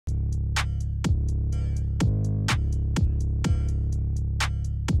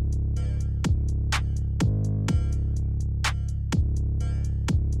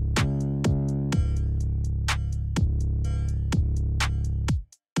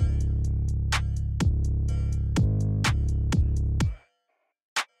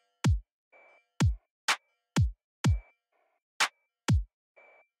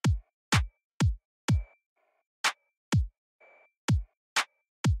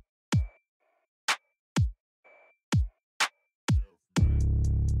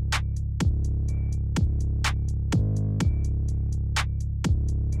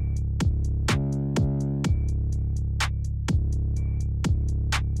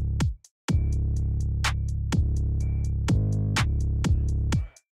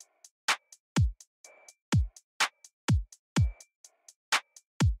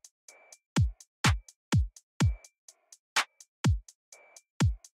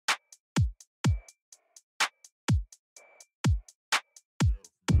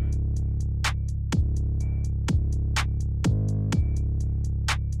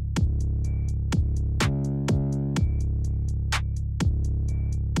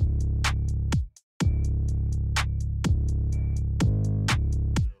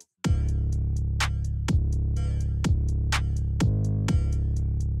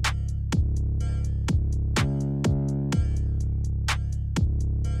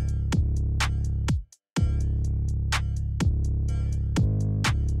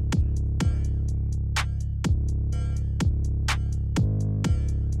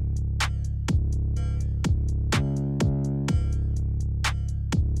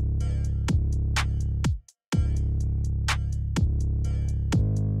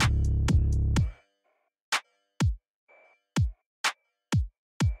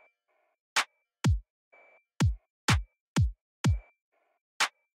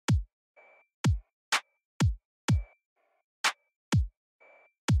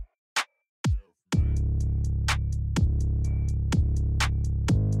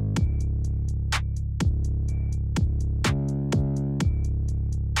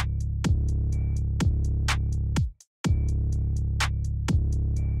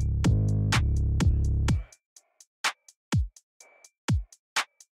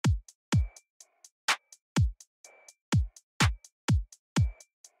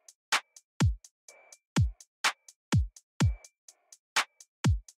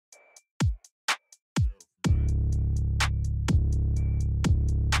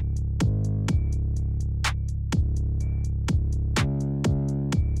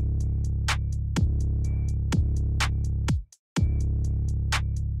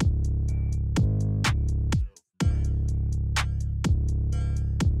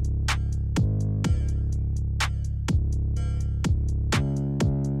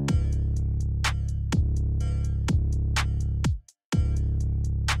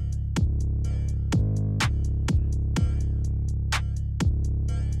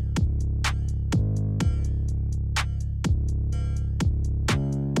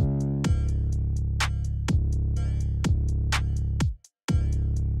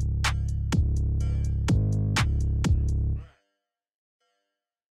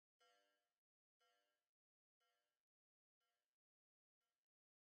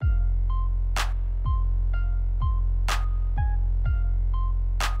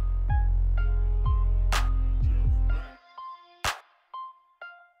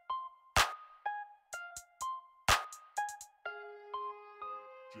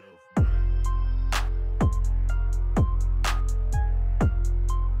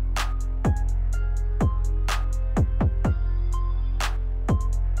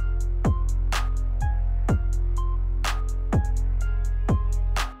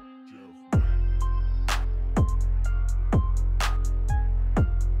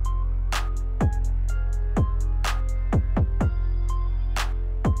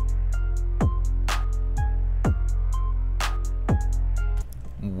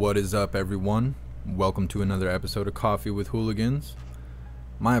What is up, everyone? Welcome to another episode of Coffee with Hooligans.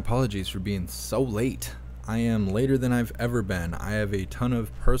 My apologies for being so late. I am later than I've ever been. I have a ton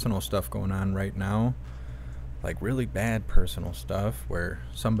of personal stuff going on right now, like really bad personal stuff where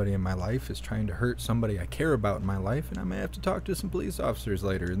somebody in my life is trying to hurt somebody I care about in my life, and I may have to talk to some police officers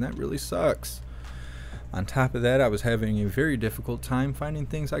later, and that really sucks. On top of that, I was having a very difficult time finding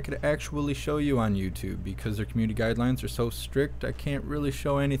things I could actually show you on YouTube because their community guidelines are so strict. I can't really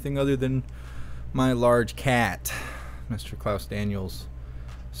show anything other than my large cat, Mr. Klaus Daniels.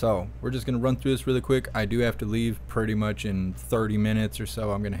 So we're just going to run through this really quick. I do have to leave pretty much in 30 minutes or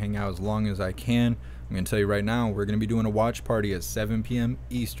so. I'm going to hang out as long as I can. I'm going to tell you right now, we're going to be doing a watch party at 7 p.m.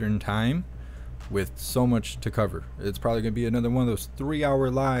 Eastern time with so much to cover. It's probably going to be another one of those 3-hour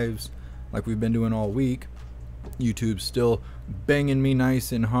lives like we've been doing all week. YouTube's still banging me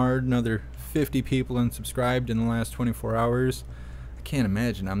nice and hard. Another 50 people unsubscribed in the last 24 hours. I can't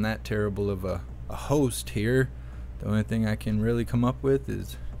imagine I'm that terrible of a host here. The only thing I can really come up with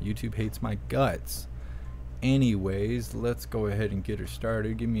is YouTube hates my guts. Anyways, let's go ahead and get her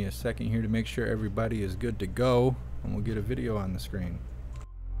started. Give me a second here to make sure everybody is good to go, and we'll get a video on the screen.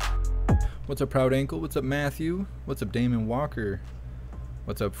 What's up, Proud Ankle? What's up, Matthew? What's up, Damon Walker?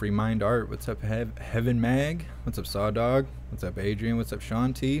 What's up, Free Mind Art? What's up, Heaven Mag? What's up, Sawdog? What's up, Adrian? What's up,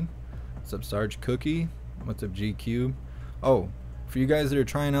 Sean T? What's up, Sarge Cookie? What's up, GQ? Oh, for you guys that are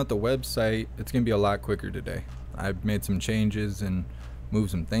trying out the website, it's going to be a lot quicker today. I've made some changes and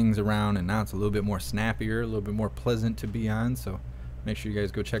moved some things around, and now it's a little bit more snappier, a little bit more pleasant to be on. So make sure you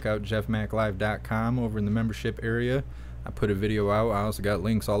guys go check out jeffmaclive.com over in the membership area. I put a video out. I also got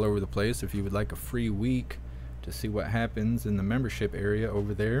links all over the place if you would like a free week to see what happens in the membership area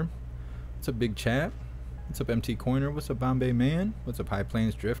over there. What's up, Big Chat? What's up, MT Coiner? What's up, Bombay Man? What's up, High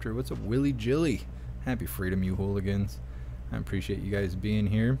Plains Drifter? What's up, Willie Jilly? Happy freedom, you hooligans. I appreciate you guys being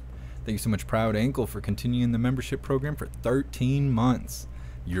here. Thank you so much, Proud Ankle, for continuing the membership program for 13 months.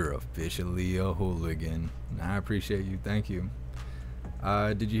 You're officially a hooligan. I appreciate you. Thank you.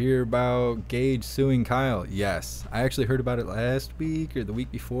 Did you hear about Gage suing Kyle? Yes. I actually heard about it last week or the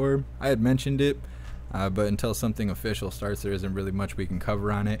week before. I had mentioned it. But until something official starts, there isn't really much we can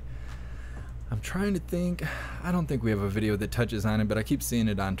cover on it. I'm trying to think. I don't think we have a video that touches on it, but I keep seeing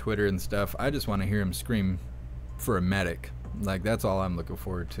it on Twitter and stuff. I just want to hear him scream for a medic. Like, that's all I'm looking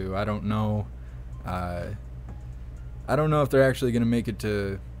forward to. I don't know. I don't know if they're actually going to make it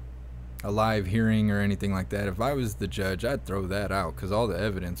to a live hearing or anything like that. If I was the judge, I'd throw that out because all the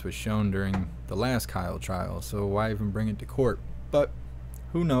evidence was shown during the last Kyle trial. So why even bring it to court? But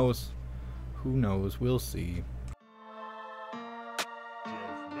who knows? Who knows? We'll see.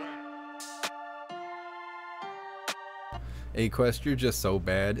 A-Quest, you're just so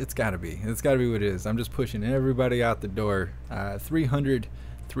bad. It's gotta be. It's gotta be what it is. I'm just pushing everybody out the door. 300.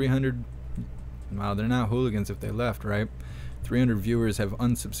 Wow, they're not hooligans if they left, right? 300 viewers have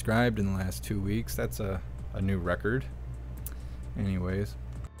unsubscribed in the last 2 weeks. That's a new record. Anyways.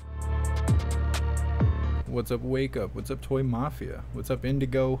 What's up, Wake Up? What's up, Toy Mafia? What's up,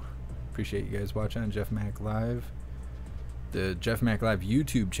 Indigo? Appreciate you guys watching on JeffMac Live. The JeffMac Live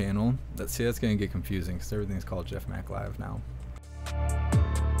YouTube channel. That's going to get confusing because everything's called JeffMac Live now.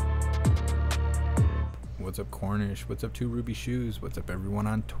 What's up, Cornish? What's up, 2 Ruby Shoes? What's up, everyone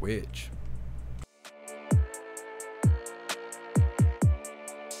on Twitch?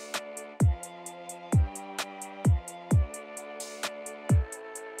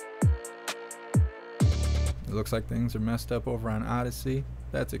 It looks like things are messed up over on Odyssey.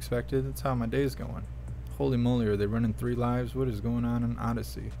 That's expected. That's how my day's going. Holy moly, are they running 3 lives? What is going on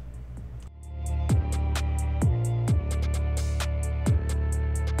Odyssey?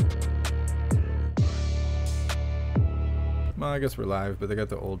 Well, I guess we're live, but they got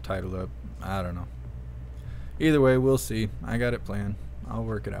the old title up. I don't know. Either way, we'll see. I got it planned. I'll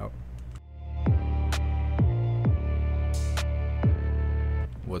work it out.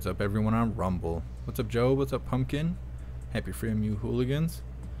 What's up, everyone on Rumble? What's up, Joe? What's up, Pumpkin? Happy freedom, you hooligans.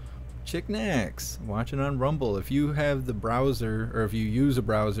 Chicknacks, watching on Rumble. If you have the browser, or if you use a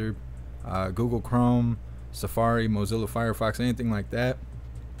browser, Google Chrome, Safari, Mozilla Firefox, anything like that,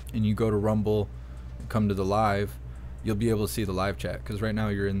 and you go to Rumble, come to the live, you'll be able to see the live chat, because right now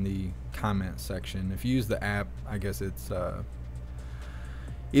you're in the comment section. If you use the app, I guess it's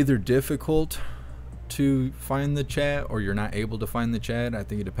either difficult to find the chat or you're not able to find the chat. I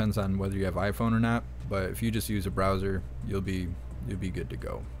think it depends on whether you have iPhone or not, but if you just use a browser, you'll be good to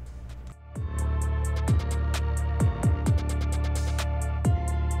go.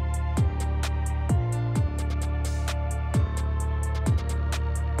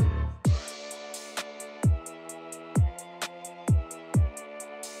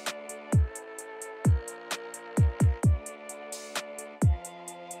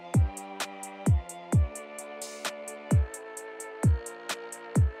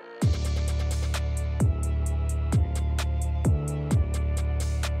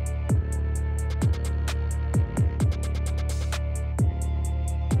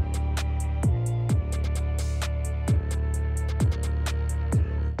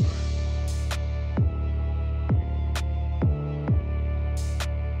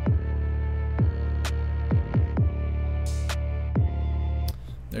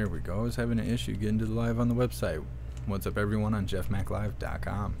 There we go. I was having an issue getting to the live on the website. What's up, everyone, on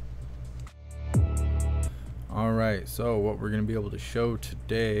jeffmaclive.com. Alright, so what we're going to be able to show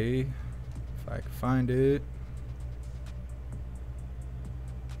today, if I can find it,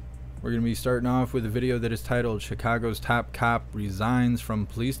 we're going to be starting off with a video that is titled "Chicago's Top Cop Resigns from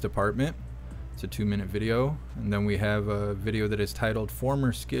Police Department." It's a 2-minute video. And then we have a video that is titled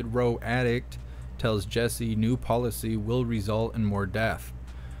 "Former Skid Row Addict Tells Jesse New Policy Will Result in More Death."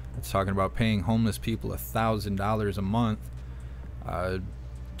 It's talking about paying homeless people $1,000 a month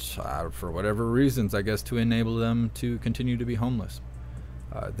for whatever reasons, I guess, to enable them to continue to be homeless.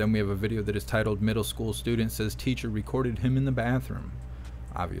 Then we have a video that is titled "Middle School Student Says Teacher Recorded Him in the Bathroom."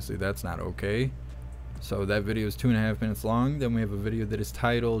 Obviously that's not okay. So that video is 2.5 minutes long. Then we have a video that is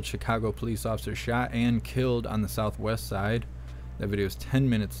titled "Chicago Police Officer Shot and Killed on the Southwest Side." That video is 10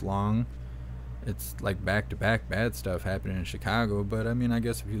 minutes long. It's like back-to-back bad stuff happening in Chicago, but I mean, I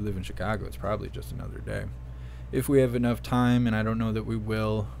guess if you live in Chicago, it's probably just another day. If we have enough time, and I don't know that we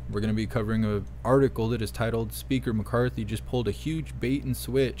will, we're going to be covering an article that is titled "Speaker McCarthy Just Pulled a Huge Bait and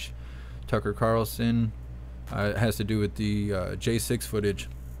Switch." Tucker Carlson, it has to do with the J6 footage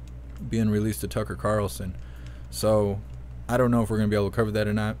being released to Tucker Carlson. So I don't know if we're going to be able to cover that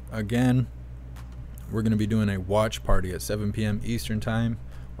or not. Again, we're going to be doing a watch party at 7 p.m. Eastern time,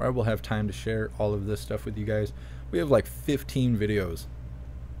 where I will have time to share all of this stuff with you guys. We have like 15 videos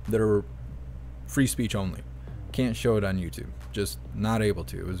that are free speech only. Can't show it on YouTube. Just not able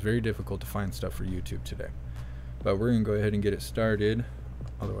to. It was very difficult to find stuff for YouTube today. But we're going to go ahead and get it started.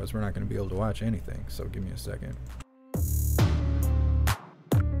 Otherwise, we're not going to be able to watch anything. So give me a second.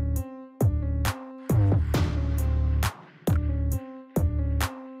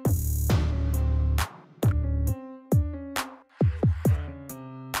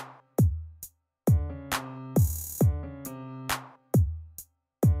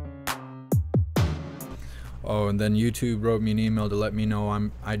 Oh, and then YouTube wrote me an email to let me know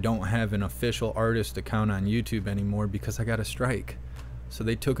I don't have an official artist account on YouTube anymore because I got a strike. So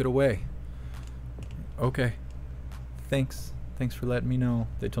they took it away. Okay. Thanks for letting me know.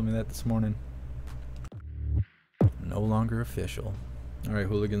 They told me that this morning. No longer official. All right,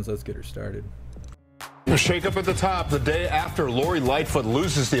 hooligans, let's get her started. A shakeup at the top the day after Lori Lightfoot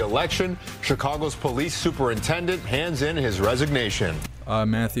loses the election. Chicago's police superintendent hands in his resignation.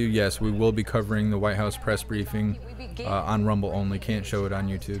 Matthew, yes, we will be covering the White House press briefing on Rumble only. Can't show it on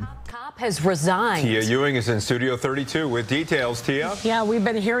YouTube. Cop has resigned. Tia Ewing is in Studio 32 with details. Tia? Yeah, we've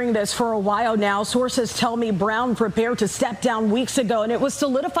been hearing this for a while now. Sources tell me Brown prepared to step down weeks ago, and it was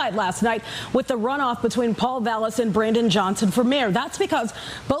solidified last night with the runoff between Paul Vallis and Brandon Johnson for mayor. That's because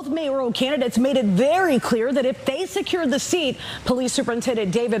both mayoral candidates made it very clear that if they secured the seat, Police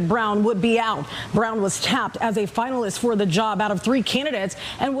Superintendent David Brown would be out. Brown was tapped as a finalist for the job out of 3 candidates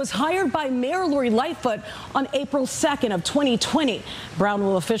and was hired by Mayor Lori Lightfoot on April 2nd of 2020. Brown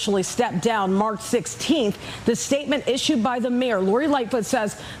will officially step down March 16th. The statement issued by the mayor, Lori Lightfoot,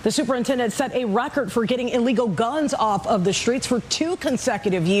 says the superintendent set a record for getting illegal guns off of the streets for 2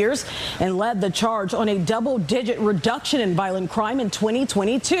 consecutive years and led the charge on a double-digit reduction in violent crime in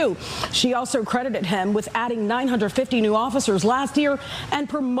 2022. She also credited him with adding 950 new officers last year and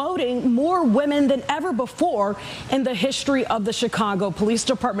promoting more women than ever before in the history of the Chicago Police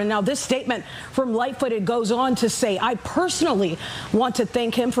Department. Now, this statement from Lightfoot, it goes on to say, "I personally want to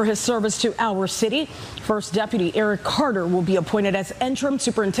thank him for his service to our city. First Deputy Eric Carter will be appointed as interim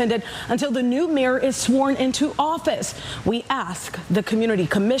superintendent until the new mayor is sworn into office. We ask the Community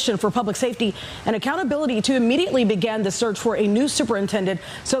Commission for Public Safety and Accountability to immediately begin the search for a new superintendent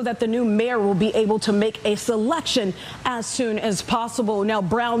so that the new mayor will be able to make a selection as soon as possible. Now,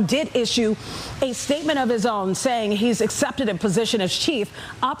 Brown did issue a statement of his own saying he's accepted a position as chief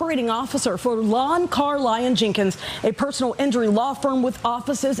operating officer for Lon Carlyon Jenkins, a personal injury law firm with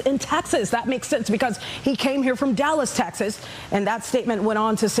offices in Texas. That makes sense because he came here from Dallas, Texas. And that statement went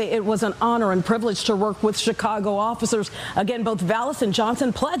on to say it was an honor and privilege to work with Chicago officers. Again, both Vallis and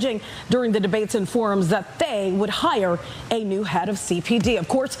Johnson pledging during the debates and forums that they would hire a new head of CPD. Of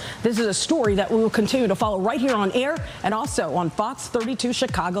course, this is a story that we will continue to follow right here on air and also on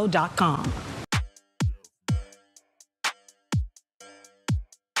Fox32Chicago.com.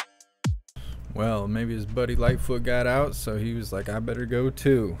 Well, maybe his buddy Lightfoot got out, so he was like, I better go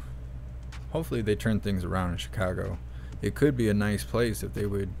too. Hopefully they turn things around in Chicago. It could be a nice place if they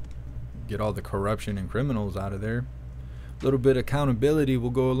would get all the corruption and criminals out of there. A little bit of accountability will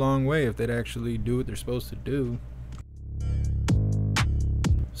go a long way if they'd actually do what they're supposed to do.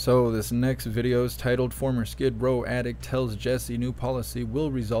 So this next video is titled Former Skid Row Addict Tells Jesse New Policy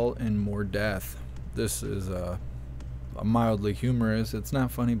Will Result in More Death. This is a mildly humorous, it's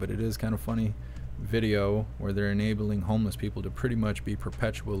not funny, but it is kind of funny video where they're enabling homeless people to pretty much be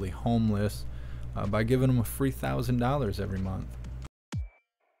perpetually homeless by giving them a free $1,000 every month.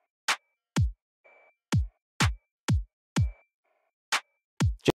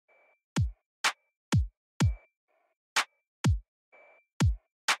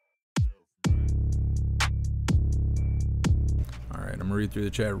 Alright, I'm gonna read through the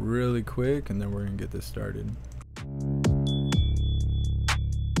chat really quick and then we're gonna get this started.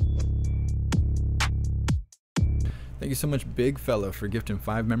 Thank you so much, big fella, for gifting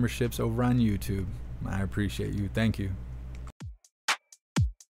 5 memberships over on YouTube. I appreciate you. Thank you.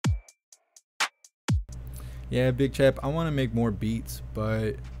 Yeah, big chap, I want to make more beats,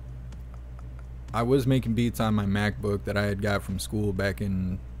 but I was making beats on my MacBook that I had got from school back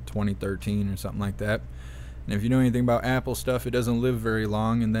in 2013 or something like that. And if you know anything about Apple stuff, it doesn't live very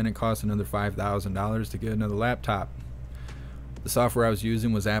long, and then it costs another $5,000 to get another laptop. The software I was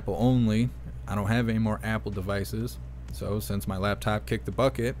using was Apple only. I don't have any more Apple devices. So since my laptop kicked the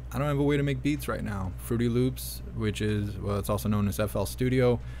bucket, I don't have a way to make beats right now. Fruity Loops, which is, well, it's also known as FL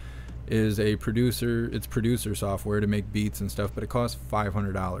Studio, is a producer software to make beats and stuff, but it costs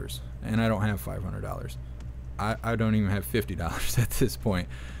 $500. And I don't have $500. I don't even have $50 at this point.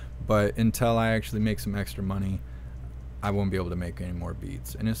 But until I actually make some extra money, I won't be able to make any more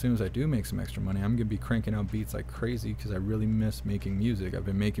beats. And as soon as I do make some extra money, I'm gonna be cranking out beats like crazy because I really miss making music. I've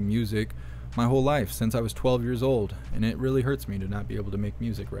been making music my whole life since I was 12 years old, and it really hurts me to not be able to make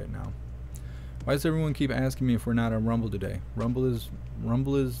music right now. Why does everyone keep asking me if we're not on Rumble today? Rumble is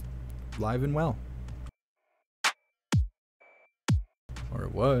live and well. Or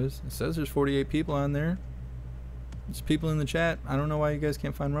it was. It says there's 48 people on there. There's people in the chat. I don't know why you guys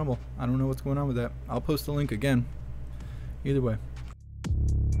can't find Rumble. I don't know what's going on with that. I'll post the link again. Either way.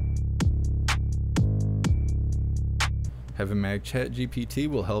 Heaven Mag Chat GPT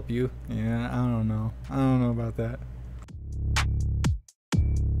will help you. Yeah, I don't know. I don't know about that.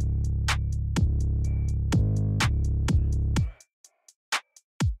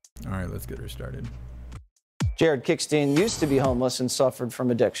 Alright, let's get her started. Jared Kickstein used to be homeless and suffered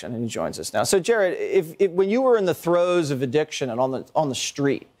from addiction, and he joins us now. So, Jared, if when you were in the throes of addiction and on the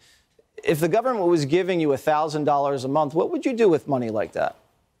street, if the government was giving you $1,000 a month, what would you do with money like that?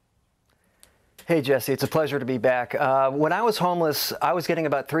 Hey, Jesse, it's a pleasure to be back. When I was homeless, I was getting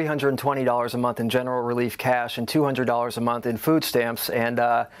about $320 a month in general relief cash and $200 a month in food stamps. And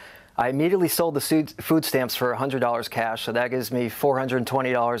I immediately sold the food stamps for $100 cash. So that gives me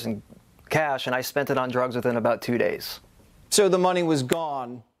 $420 in cash, and I spent it on drugs within about 2 days. So the money was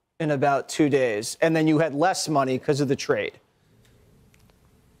gone in about 2 days, and then you had less money because of the trade.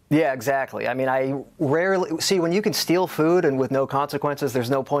 Yeah, exactly. I mean, I rarely see when you can steal food and with no consequences, there's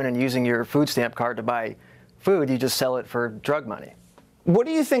no point in using your food stamp card to buy food. You just sell it for drug money. What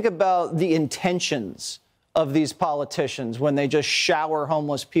do you think about the intentions of these politicians when they just shower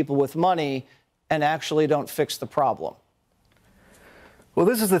homeless people with money and actually don't fix the problem? Well,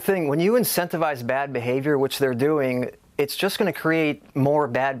 this is the thing. When you incentivize bad behavior, which they're doing, it's just going to create more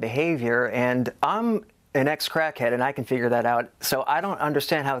bad behavior. And I'm an ex-crackhead, and I can figure that out. So I don't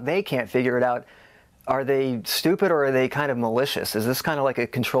understand how they can't figure it out. Are they stupid, or are they kind of malicious? Is this kind of like a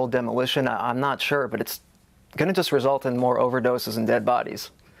controlled demolition? I'm not sure, but it's going to just result in more overdoses and dead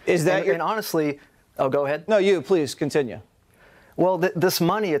bodies. Is that and honestly, oh, go ahead. No, you, please, continue. Well, this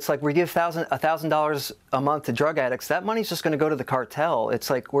money, it's like we give $1,000 a month to drug addicts. That money's just going to go to the cartel. It's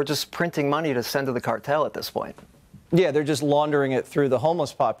like we're just printing money to send to the cartel at this point. Yeah, they're just laundering it through the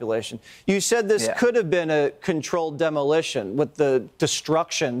homeless population. You said this could have been a controlled demolition with the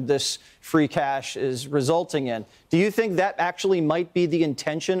destruction this free cash is resulting in. Do you think that actually might be the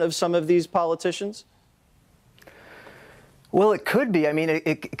intention of some of these politicians? Well, it could be. I mean,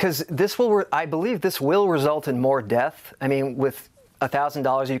 because this will, I believe this will result in more death. I mean, with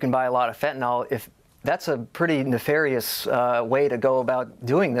 $1,000, you can buy a lot of fentanyl. If that's a pretty nefarious way to go about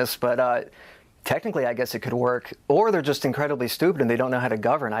doing this, but technically, I guess it could work. Or they're just incredibly stupid and they don't know how to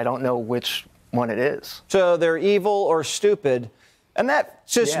govern. I don't know which one it is. So they're evil or stupid. And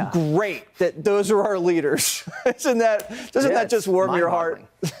that's just great that those are our leaders. Doesn't that just warm your heart?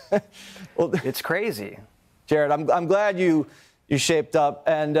 Well, it's crazy. Jared, I'm glad you shaped up.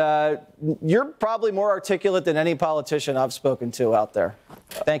 And you're probably more articulate than any politician I've spoken to out there.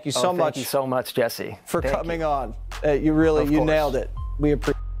 Thank you so much. Thank you so much, Jesse. For coming on. You nailed it. We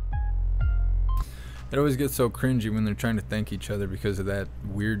appreciate it. It always gets so cringy when they're trying to thank each other because of that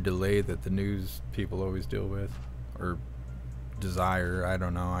weird delay that the news people always deal with or desire. I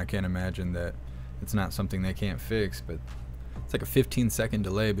don't know. I can't imagine that it's not something they can't fix, but it's like a 15-second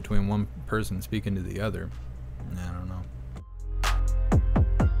delay between one person speaking to the other. I don't know.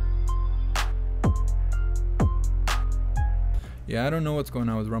 Yeah, I don't know what's going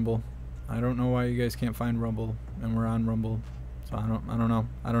on with Rumble. I don't know why you guys can't find Rumble, and we're on Rumble. So I don't know.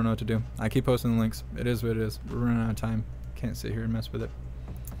 I don't know what to do. I keep posting the links. It is what it is. We're running out of time. Can't sit here and mess with it.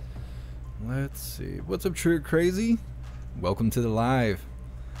 Let's see. What's up, True Crazy? Welcome to the live.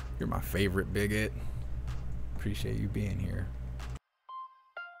 You're my favorite bigot. Appreciate you being here.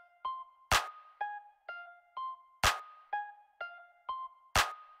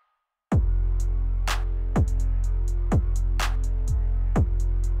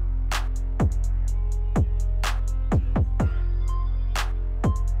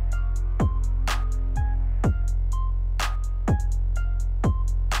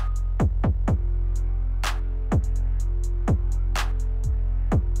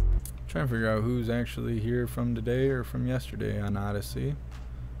 Trying to figure out who's actually here from today or from yesterday on Odyssey.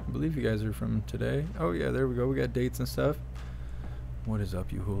 I believe you guys are from today. Oh yeah, there we go. We got dates and stuff. What is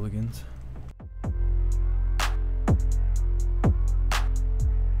up, you hooligans?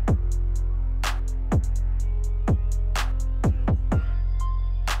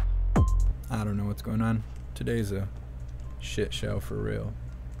 I don't know what's going on. Today's a shit show for real.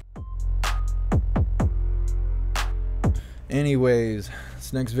 Anyways,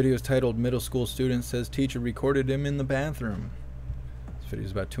 this next video is titled "Middle School Student Says Teacher Recorded Him in the Bathroom." This video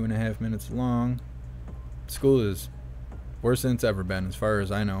is about 2.5 minutes long. School is worse than it's ever been as far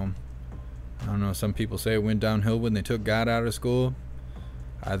as I know. I don't know, some people say it went downhill when they took God out of school.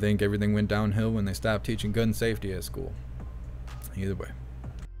 I think everything went downhill when they stopped teaching gun safety at school. Either way.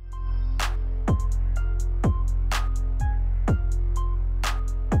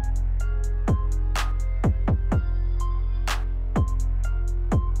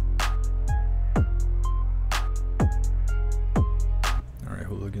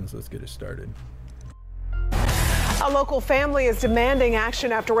 Let's get it started. A local family is demanding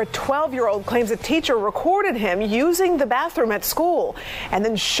action after a 12-year-old claims a teacher recorded him using the bathroom at school and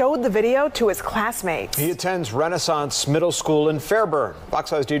then showed the video to his classmates. He attends Renaissance Middle School in Fairburn. Fox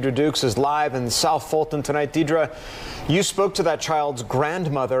 5's Deidre Dukes is live in South Fulton tonight. Deidre, you spoke to that child's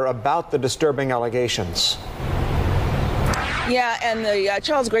grandmother about the disturbing allegations. Yeah, and the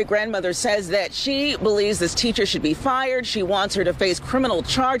child's great-grandmother says that she believes this teacher should be fired. She wants her to face criminal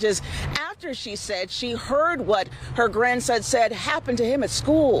charges after she said she heard what her grandson said happened to him at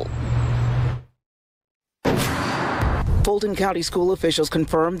school. Fulton County school officials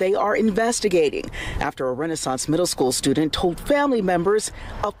confirm they are investigating after a Renaissance Middle School student told family members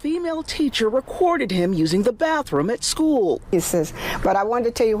a female teacher recorded him using the bathroom at school. He says, but I wanted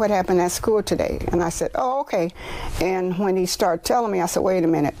to tell you what happened at school today. And I said, oh, okay. And when he started telling me, I said, wait a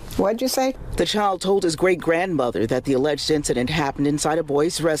minute, what'd you say? The child told his great-grandmother that the alleged incident happened inside a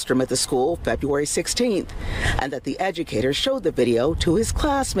boys' restroom at the school February 16th, and that the educator showed the video to his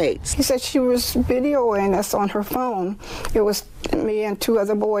classmates. He said she was videoing us on her phone. It was me and two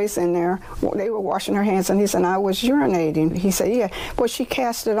other boys in there. They were washing their hands, and he said, I was urinating. He said, yeah, but she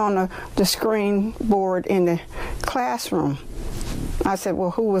cast it on the screen board in the classroom. I said,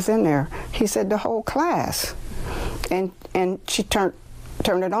 well, who was in there? He said, the whole class. And she turned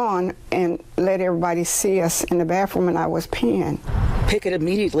it on and let everybody see us in the bathroom, and I was peeing. Pickett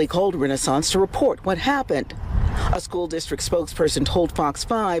immediately called Renaissance to report what happened. A school district spokesperson told Fox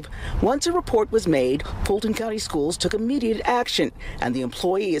 5, once a report was made, Fulton County Schools took immediate action, and the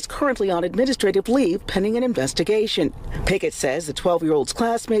employee is currently on administrative leave pending an investigation. Pickett says the 12-year-old's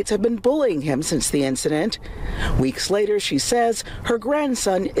classmates have been bullying him since the incident. Weeks later, she says her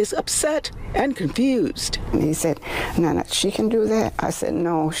grandson is upset and confused. He said, "Nana, she can do that?" I said,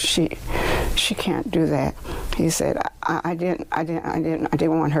 "No, she can't do that." He said, I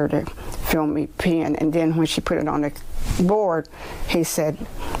didn't want her to film me peeing. And then when she put it on the board, he said,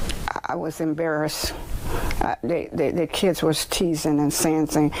 I was embarrassed. The kids was teasing and saying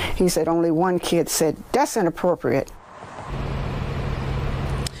things. He said only one kid said, "That's inappropriate."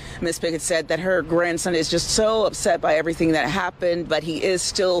 Ms. Pickett said that her grandson is just so upset by everything that happened, but he is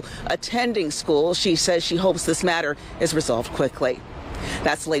still attending school. She says she hopes this matter is resolved quickly.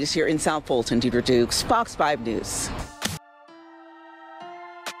 That's the latest here in South Fulton. Deidre Dukes, Fox 5 News.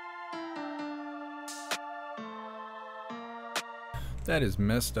 That is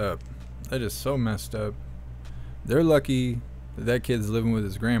messed up. That is so messed up. They're lucky that that kid's living with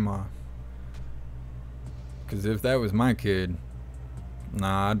his grandma. Because if that was my kid,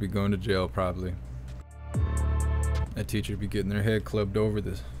 nah, I'd be going to jail probably. That teacher would be getting their head clubbed over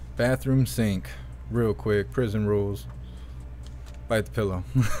the bathroom sink real quick. Prison rules. Bite the pillow.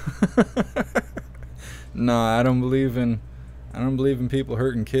 No, I don't believe in people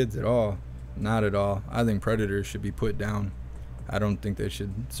hurting kids at all. Not at all. I think predators should be put down. I don't think they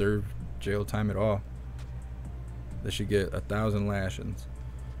should serve jail time at all. They should get 1,000 lashings.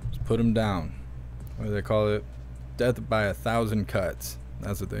 Just put them down. What do they call it? Death by 1,000 cuts.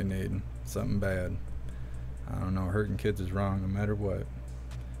 That's what they need. Something bad. I don't know. Hurting kids is wrong no matter what.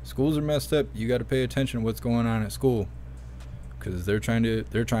 Schools are messed up. You got to pay attention to what's going on at school, because they're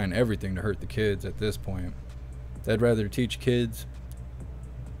trying everything to hurt the kids at this point. They'd rather teach kids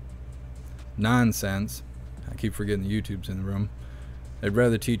nonsense. I keep forgetting the YouTube's in the room. They'd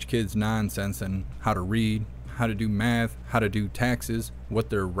rather teach kids nonsense than how to read, how to do math, how to do taxes, what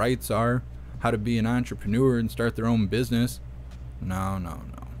their rights are, how to be an entrepreneur and start their own business. No.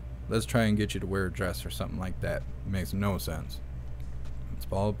 Let's try and get you to wear a dress or something like that. It makes no sense. It's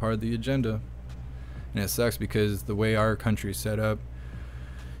all part of the agenda. And it sucks because the way our country's set up,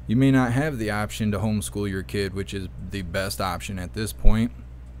 you may not have the option to homeschool your kid, which is the best option at this point,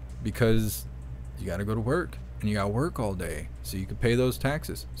 because you got to go to work and you got to work all day so you can pay those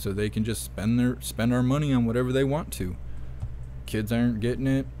taxes, so they can just spend our money on whatever they want to. Kids aren't getting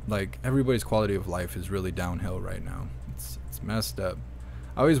it. Like, everybody's quality of life is really downhill right now. It's messed up.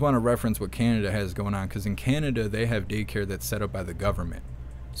 I always want to reference what Canada has going on, because in Canada they have daycare that's set up by the government,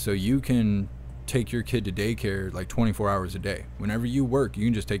 so you can take your kid to daycare like 24 hours a day. Whenever you work, you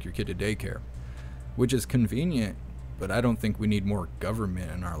can just take your kid to daycare, which is convenient, but I don't think we need more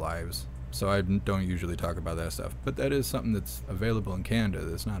government in our lives. So I don't usually talk about that stuff, but that is something that's available in Canada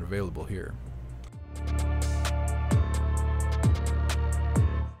that's not available here.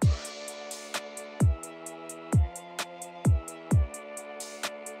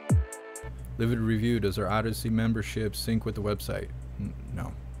 Livid review: does our Odyssey membership sync with the website?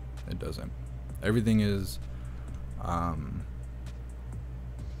 No, it doesn't. Everything is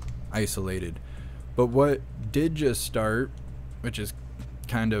isolated. But what did just start, which is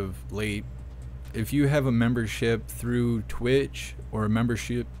kind of late, if you have a membership through Twitch or a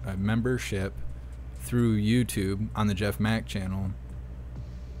membership through YouTube on the JeffMAC channel,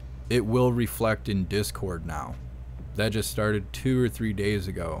 it will reflect in Discord now. That just started 2 or 3 days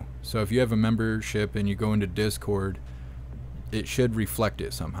ago. So if you have a membership and you go into Discord, it should reflect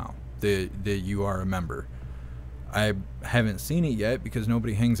it somehow that you are a member. I haven't seen it yet because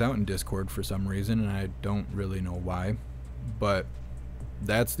nobody hangs out in Discord for some reason, and I don't really know why, but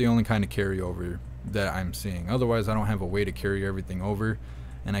that's the only kind of carryover that I'm seeing. Otherwise, I don't have a way to carry everything over,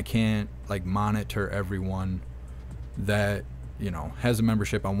 and I can't like monitor everyone that, you know, has a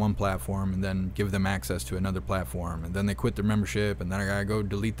membership on one platform and then give them access to another platform, and then they quit their membership and then I gotta go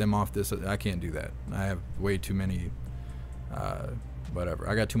delete them off this. I can't do that. I have way too many whatever.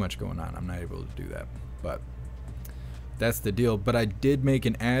 I got too much going on. I'm not able to do that, but that's the deal. But I did make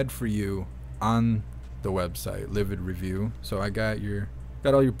an ad for you on the website, Livid Review. So I got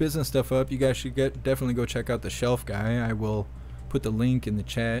all your business stuff up. You guys should definitely go check out the Shelf Guy. I will put the link in the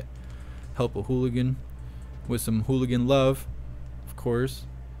chat. Help a hooligan with some hooligan love, of course.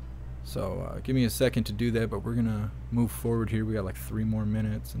 So give me a second to do that, but we're gonna move forward here. We got like 3 more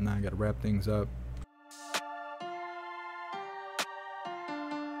minutes and then I gotta wrap things up.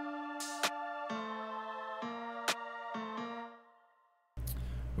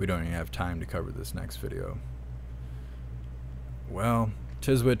 We don't even have time to cover this next video. Well,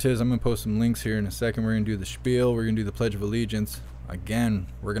 tis what tis. I'm gonna post some links here in a second. We're gonna do the spiel. We're gonna do the Pledge of Allegiance. Again,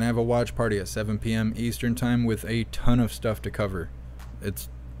 we're gonna have a watch party at 7 p.m. Eastern time with a ton of stuff to cover. It's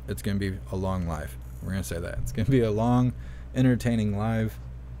gonna be a long live. We're gonna say that. It's gonna be a long, entertaining live.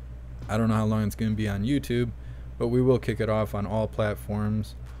 I don't know how long it's gonna be on YouTube, but we will kick it off on all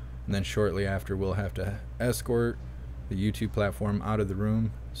platforms, and then shortly after we'll have to escort the YouTube platform out of the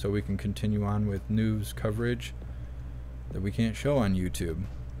room so we can continue on with news coverage that we can't show on YouTube.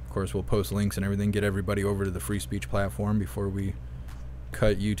 Of course, we'll post links and everything, get everybody over to the free speech platform before we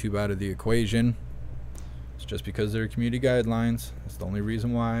cut YouTube out of the equation. It's just because there are community guidelines. That's the only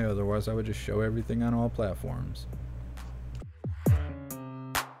reason why. Otherwise, I would just show everything on all platforms.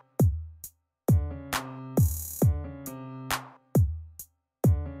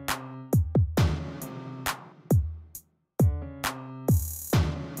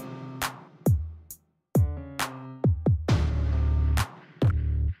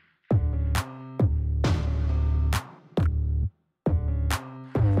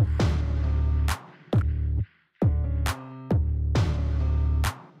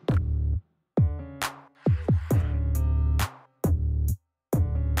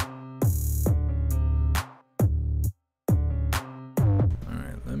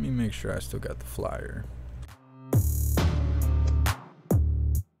 Make sure I still got the flyer.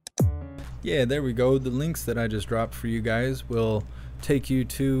 Yeah, there we go. The links that I just dropped for you guys will take you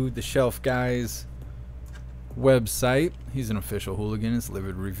to the Shelf Guy's website. He's an official hooligan. It's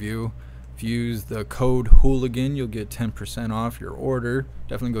Livid Review. If you use the code Hooligan, you'll get 10% off your order.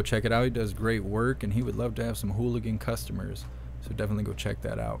 Definitely go check it out. He does great work, and he would love to have some hooligan customers. So definitely go check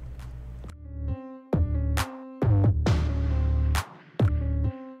that out.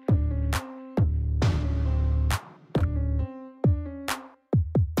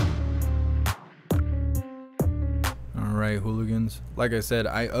 Alright, hooligans, like I said,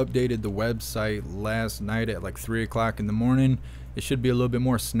 I updated the website last night at like 3 o'clock in the morning. It should be a little bit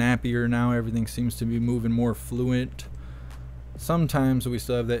more snappier now. Everything seems to be moving more fluent. Sometimes we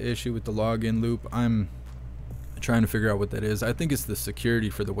still have that issue with the login loop. I'm trying to figure out what that is. I think it's the security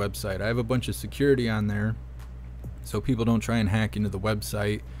for the website. I have a bunch of security on there so people don't try and hack into the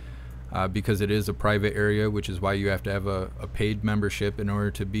website. Because it is a private area, which is why you have to have a paid membership in order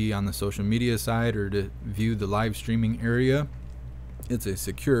to be on the social media side or to view the live streaming area. It's a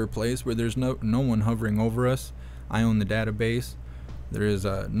secure place where there's no one hovering over us. I own the database. There is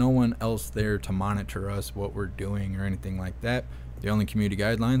no one else there to monitor us, what we're doing or anything like that. The only community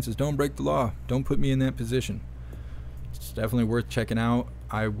guidelines is don't break the law. Don't put me in that position. It's definitely worth checking out.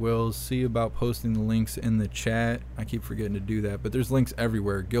 I will see about posting the links in the chat. I keep forgetting to do that, but there's links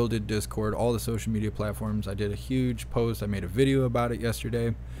everywhere. Gilded, Discord, all the social media platforms. I did a huge post. I made a video about it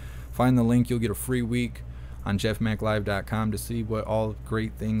yesterday. Find the link. You'll get a free week on jeffmaclive.com to see what all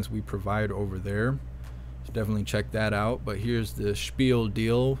great things we provide over there. So definitely check that out. But here's the spiel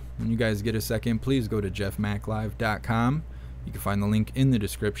deal. When you guys get a second, please go to jeffmaclive.com. You can find the link in the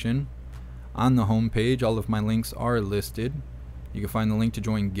description. On the home page, all of my links are listed. You can find the link to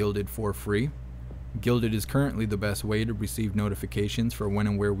join Gilded for free. Gilded is currently the best way to receive notifications for when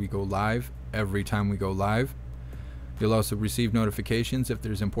and where we go live every time we go live. You'll also receive notifications if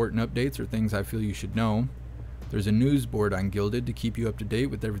there's important updates or things I feel you should know. There's a news board on Gilded to keep you up to date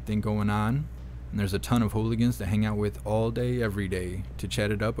with everything going on. And there's a ton of hooligans to hang out with all day, every day, to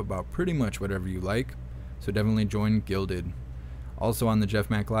chat it up about pretty much whatever you like. So definitely join Gilded. Also on the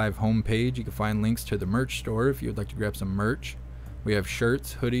JeffMac Live homepage, you can find links to the merch store if you would like to grab some merch. We have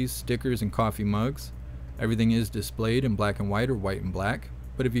shirts, hoodies, stickers, and coffee mugs. Everything is displayed in black and white or white and black.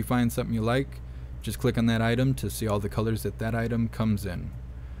 But if you find something you like, just click on that item to see all the colors that item comes in.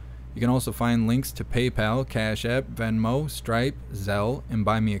 You can also find links to PayPal, Cash App, Venmo, Stripe, Zelle, and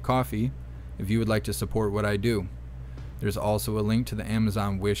Buy Me a Coffee if you would like to support what I do. There's also a link to the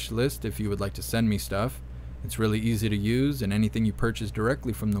Amazon wish list if you would like to send me stuff. It's really easy to use, and anything you purchase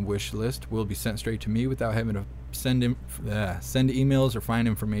directly from the wish list will be sent straight to me without having to send emails or find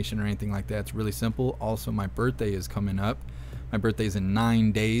information or anything like that. It's really simple. Also, my birthday is coming up. My birthday is in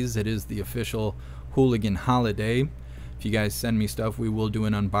 9 days. It is the official hooligan holiday. If you guys send me stuff, we will do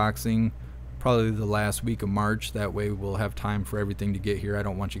an unboxing probably the last week of March. That way we'll have time for everything to get here. I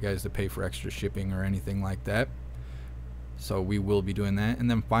don't want you guys to pay for extra shipping or anything like that. So we will be doing that. And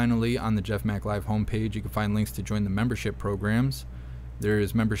then finally, on the JeffMac Live homepage, you can find links to join the membership programs. There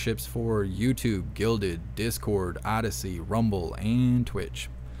is memberships for YouTube, Gilded, Discord, Odyssey, Rumble, and Twitch.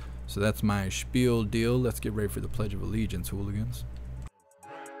 So that's my spiel deal. Let's get ready for the Pledge of Allegiance, hooligans.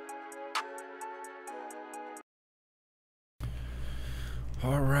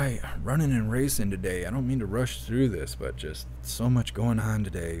 All right, running and racing today. I don't mean to rush through this, but just so much going on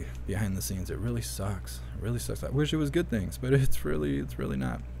today behind the scenes. It really sucks. It really sucks. I wish it was good things, but it's really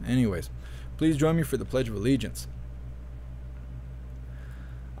not. Anyways, please join me for the Pledge of Allegiance.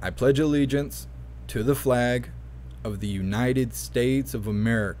 I pledge allegiance to the flag of the United States of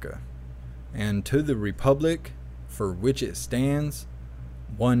America and to the republic for which it stands,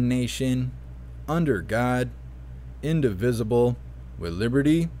 one nation, under God, indivisible, with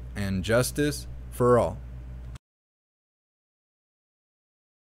liberty and justice for all.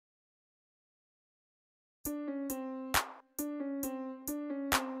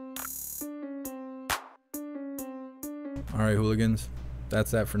 Alright, hooligans,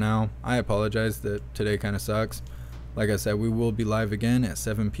 that's that for now. I apologize that today kind of sucks. Like I said, we will be live again at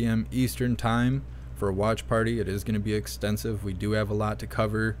 7 p.m. Eastern time for a watch party. It is going to be extensive. We do have a lot to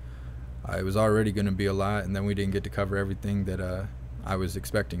cover. It was already going to be a lot, and then we didn't get to cover everything that I was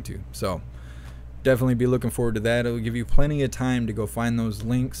expecting to. So definitely be looking forward to that. It'll give you plenty of time to go find those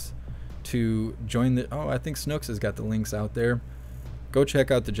links to join the... Oh, I think Snooks has got the links out there. Go check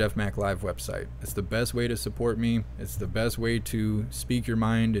out the JeffMAC Live website. It's the best way to support me. It's the best way to speak your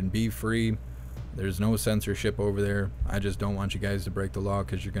mind and be free. There's no censorship over there. I just don't want you guys to break the law,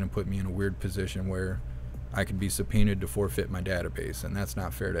 because you're going to put me in a weird position where I could be subpoenaed to forfeit my database, and that's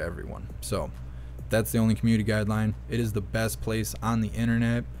not fair to everyone. So that's the only community guideline. It is the best place on the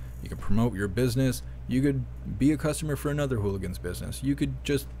internet. You can promote your business. You could be a customer for another Hooligans business. You could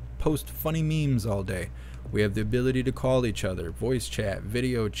just post funny memes all day. We have the ability to call each other, voice chat,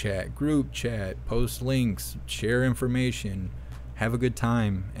 video chat, group chat, post links, share information, have a good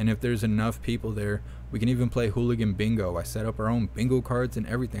time. And if there's enough people there, we can even play hooligan bingo. I set up our own bingo cards and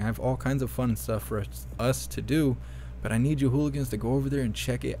everything. I have all kinds of fun stuff for us to do. But I need you hooligans to go over there and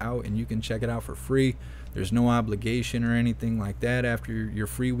check it out, and you can check it out for free. There's no obligation or anything like that after your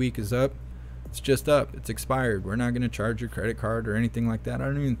free week is up. It's just up. It's expired. We're not going to charge your credit card or anything like that. I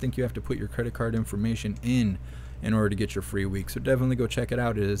don't even think you have to put your credit card information in order to get your free week. So definitely go check it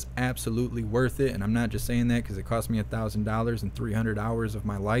out. It is absolutely worth it, and I'm not just saying that because it cost me $1,000 and 300 hours of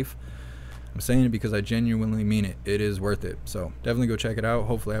my life. I'm saying it because I genuinely mean it. It is worth it. So definitely go check it out.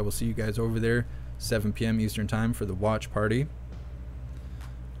 Hopefully I will see you guys over there 7 p.m. Eastern time for the watch party.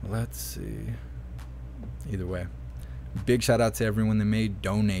 Let's see. Either way, big shout out to everyone that made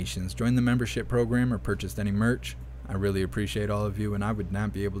donations, joined the membership program, or purchased any merch. I really appreciate all of you, and I would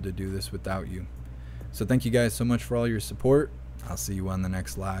not be able to do this without you. So thank you guys so much for all your support. I'll see you on the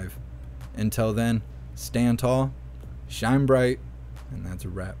next live. Until then, stand tall, shine bright, and that's a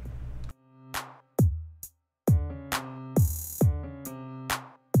wrap.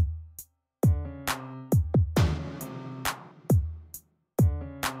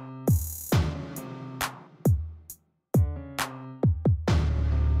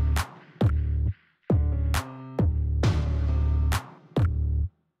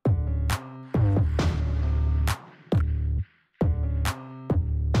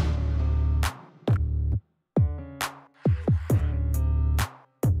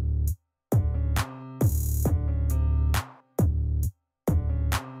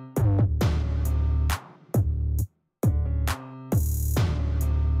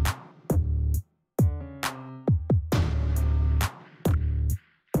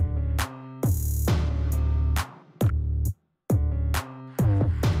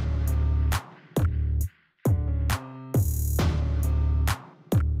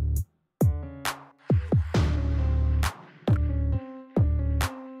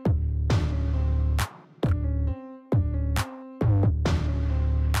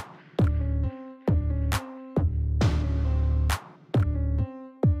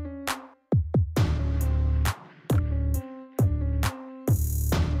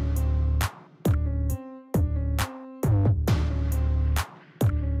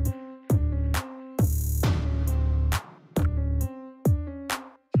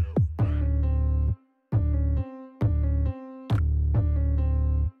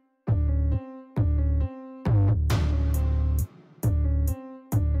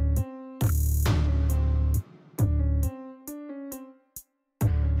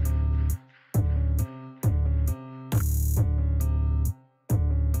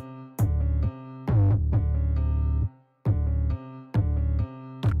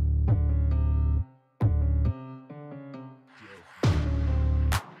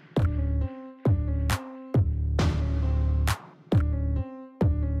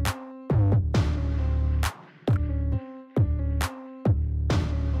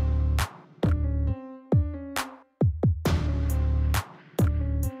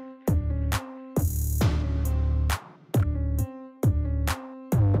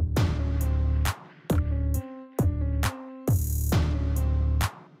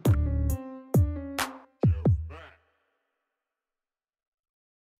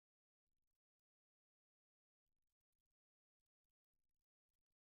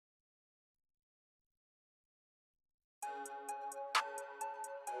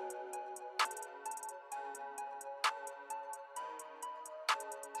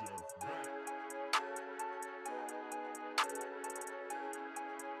 JeffMAC.